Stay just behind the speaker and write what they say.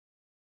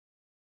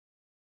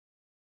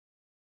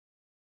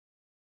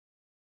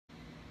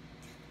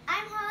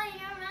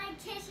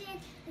Competition,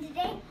 and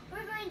today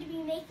we're going to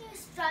be making a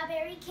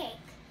strawberry cake.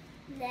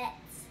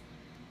 Let's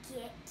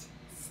get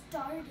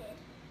started.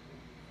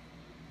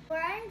 For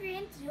our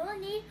ingredients, you will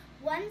need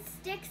 1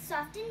 stick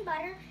softened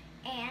butter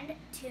and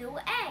 2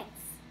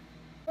 eggs,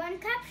 1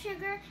 cup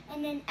sugar,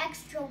 and an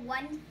extra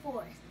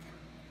 1/4,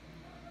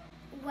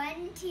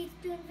 1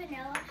 teaspoon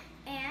vanilla,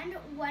 and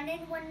 1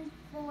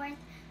 1/4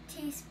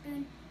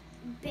 teaspoon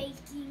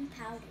baking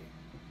powder,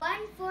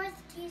 1/4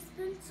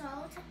 teaspoon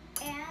salt,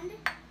 and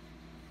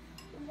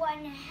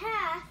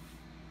 1/2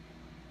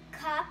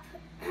 cup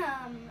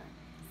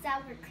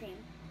sour cream,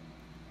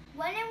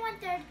 1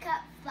 1/3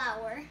 cup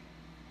flour,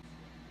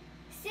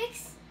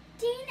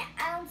 16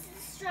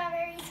 ounces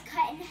strawberries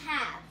cut in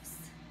halves.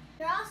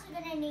 You're also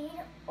going to need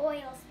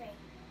oil spray.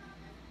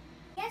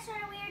 Yes,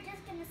 sir, we are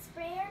just going to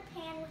spray our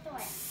pan with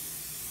oil.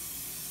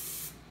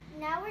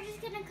 Now we're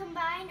just going to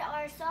combine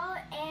our salt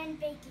and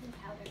baking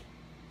powder.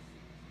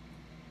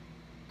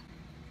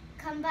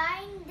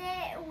 Combine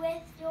it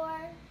with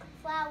your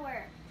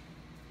flour.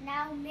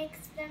 Now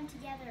mix them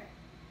together.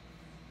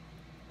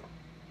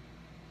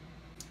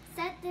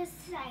 Set this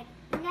aside.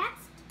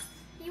 Next,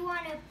 you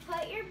want to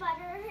put your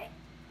butter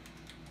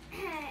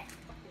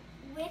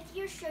with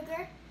your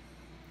sugar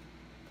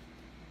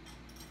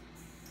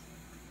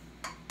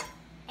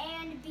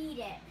and beat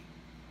it.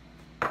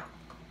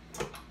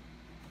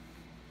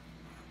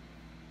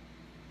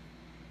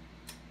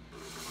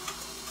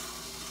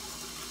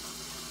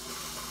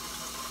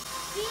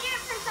 Beat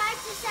it for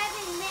 5 to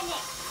 7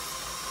 minutes.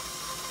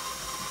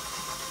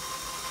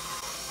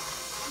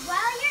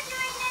 While you're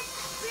doing this,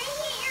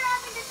 preheat your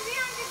oven to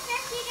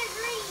 350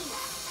 degrees.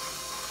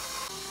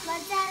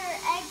 Let's add our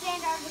eggs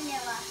and our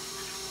vanilla.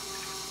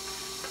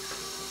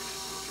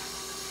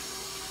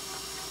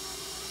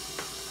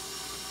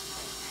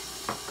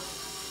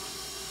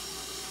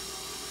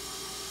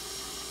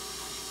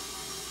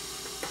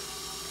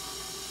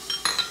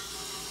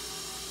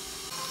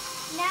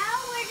 Now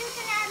we're just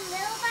going to add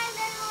little by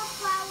little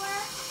flour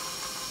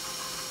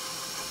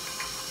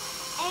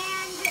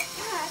and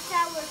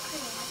sour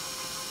cream.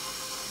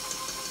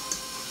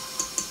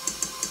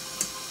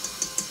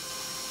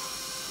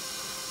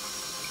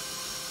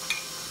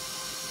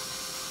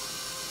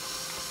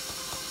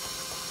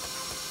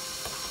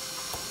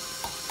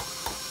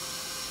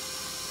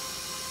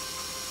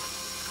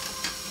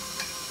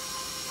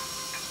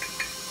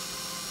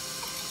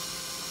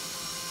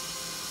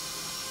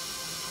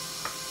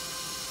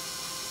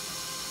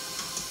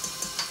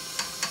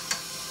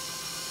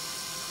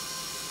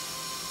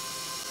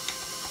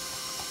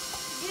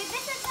 Do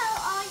this until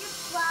all your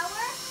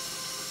flour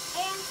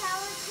and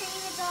sour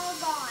cream is all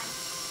gone.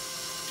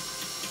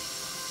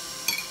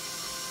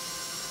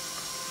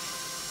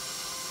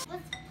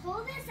 Let's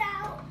pull this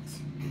out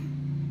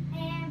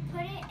and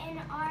put it in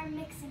our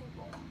mixing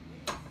bowl.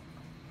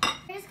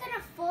 We're just going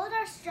to fold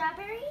our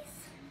strawberries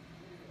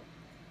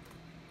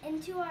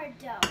into our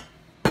dough.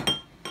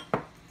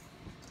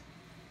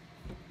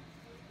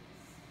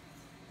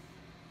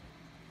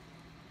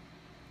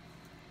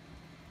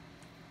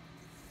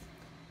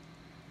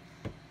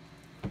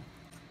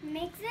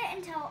 Mix it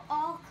until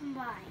all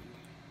combined.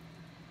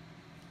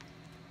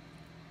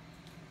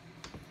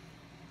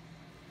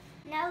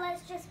 Now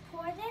let's just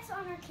pour this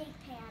on our cake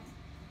pan.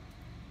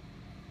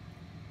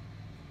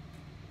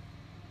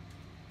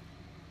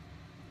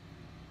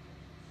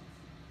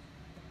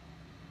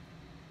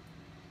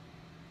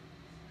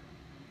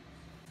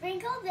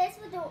 Sprinkle this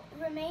with the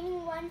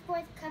remaining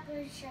 1/4 cup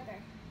of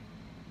sugar.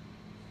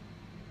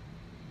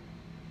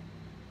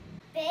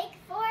 Bake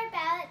for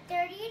about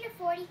 30 to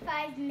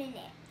 45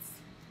 minutes.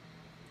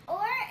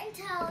 Or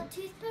until a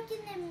toothpick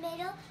in the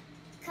middle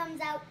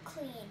comes out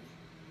clean.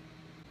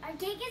 Our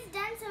cake is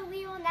done, so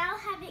we will now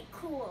have it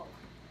cool.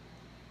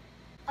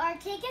 Our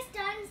cake is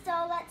done,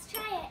 so let's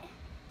try it.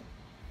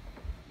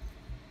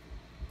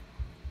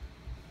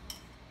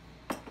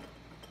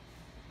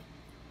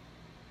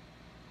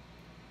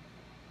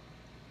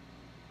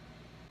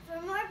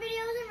 For more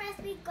videos and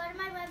recipes, go to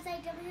my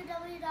website,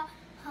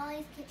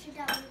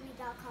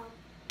 www.hollie'skitchen.com.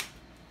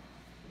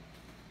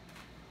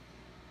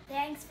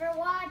 Thanks for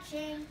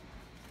watching.